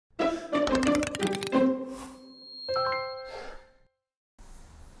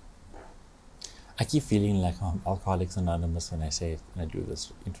I keep feeling like I'm Alcoholics Anonymous when I do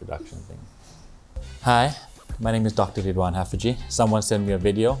this introduction thing. Hi, my name is Dr. Ridwan Hafiji. Someone sent me a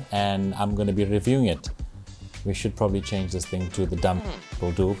video and I'm going to be reviewing it. We should probably change this thing to the dumb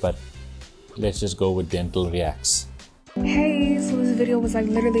people do, but let's just go with dental reacts. Hey, so this video was like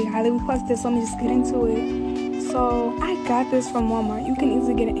literally highly requested, so let me just get into it. So I got this from Walmart. You can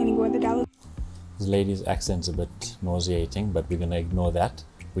easily get it anywhere. The dollar. This lady's accent's a bit nauseating, but we're going to ignore that.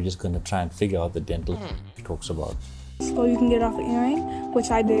 We're just going to try and figure out the dental talks about. So you can get off an earring,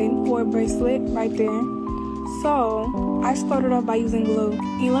 which I did, or a bracelet right there. So I started off by using glue.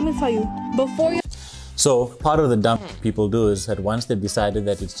 And let me tell you, before you... So part of the dumb people do is that once they've decided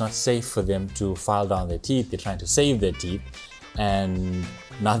that it's not safe for them to file down their teeth, they're trying to save their teeth. And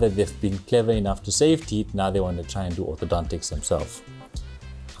now that they've been clever enough to save teeth, now they want to try and do orthodontics themselves.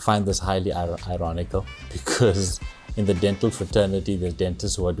 I find this highly ironical because in the dental fraternity, there's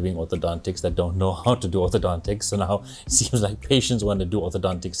dentists who are doing orthodontics that don't know how to do orthodontics. So now it seems like patients want to do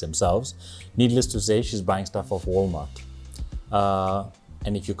orthodontics themselves. Needless to say, she's buying stuff off Walmart.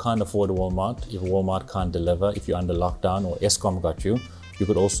 And if you can't afford Walmart, if Walmart can't deliver, if you're under lockdown or ESCOM got you, you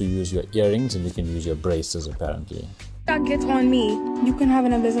could also use your earrings and you can use your braces apparently. That gets on me. You can have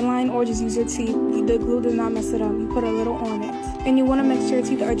an Invisalign or just use your teeth. The glue does not mess it up. You put a little on it. And you want to make sure your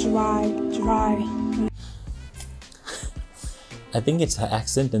teeth are dry. I think it's her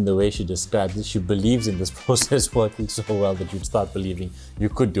accent and the way she describes it. She believes in this process working so well that you'd start believing you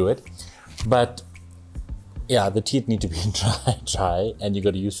could do it. But yeah, the teeth need to be dry, and you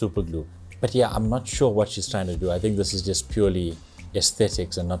got to use super glue. But yeah, I'm not sure what she's trying to do. I think this is just purely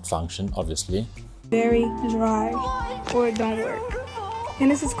aesthetics and not function, obviously. Very dry, or it don't work.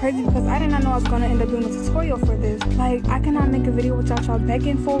 And this is crazy because I did not know I was going to end up doing a tutorial for this. Like, I cannot make a video without y'all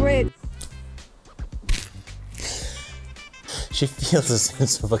begging for it. She feels a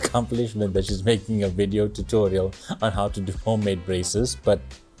sense of accomplishment that she's making a video tutorial on how to do homemade braces, but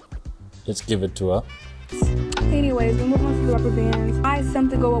let's give it to her. Anyways, we move on to the rubber bands. I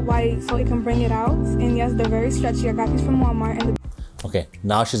simply go with white so it can bring it out. And yes, they're very stretchy. I got these from Walmart. And okay,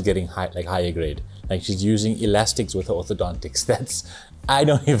 now she's getting higher grade. Like she's using elastics with her orthodontics. I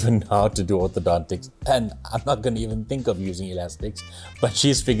don't even know how to do orthodontics, and I'm not going to even think of using elastics, but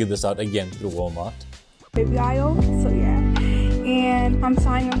she's figured this out again through Walmart. Baby aisle, so yeah. And I'm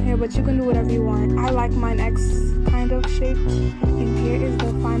tying them here, but you can do whatever you want. I like mine X kind of shaped. And here is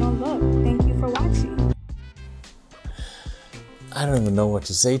the final look. Thank you for watching. I don't even know what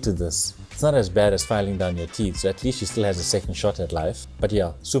to say to this. It's not as bad as filing down your teeth, so at least she still has a second shot at life. But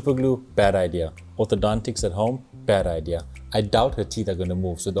yeah, super glue, bad idea. Orthodontics at home, bad idea. I doubt her teeth are going to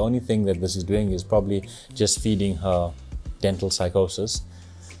move, so the only thing that this is doing is probably just feeding her dental psychosis.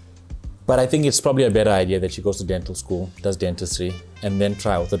 But I think it's probably a better idea that she goes to dental school, does dentistry, and then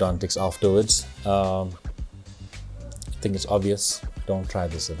try orthodontics afterwards. I think it's obvious. Don't try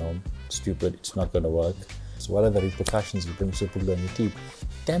this at home. Stupid. It's not going to work. So what are the repercussions of putting super glue on your teeth?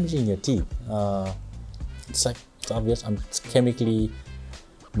 Damaging your teeth. It's obvious. It's chemically,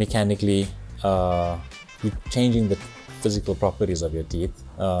 mechanically, you're changing the physical properties of your teeth.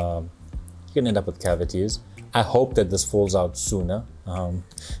 You can end up with cavities. I hope that this falls out sooner.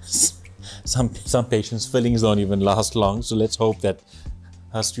 Some patients' fillings don't even last long, so let's hope that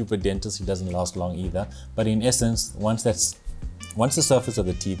her stupid dentistry doesn't last long either. But in essence, once the surface of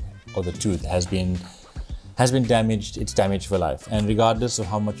the teeth or the tooth has been damaged, it's damaged for life. And regardless of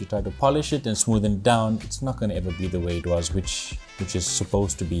how much you try to polish it and smoothen it down, it's not going to ever be the way it was, which is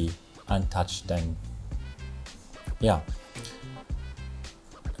supposed to be untouched. And yeah,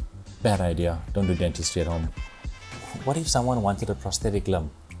 bad idea. Don't do dentistry at home. What if someone wanted a prosthetic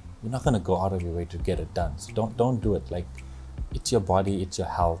limb? You're not going to go out of your way to get it done. So don't do it. Like, it's your body, it's your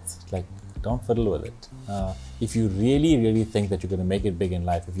health. Like, don't fiddle with it. If you really think that you're going to make it big in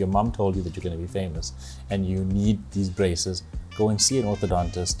life, if your mom told you that you're going to be famous and you need these braces, go and see an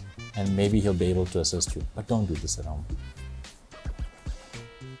orthodontist and maybe he'll be able to assist you. But don't do this at home.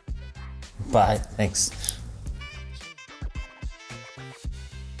 Bye. Thanks.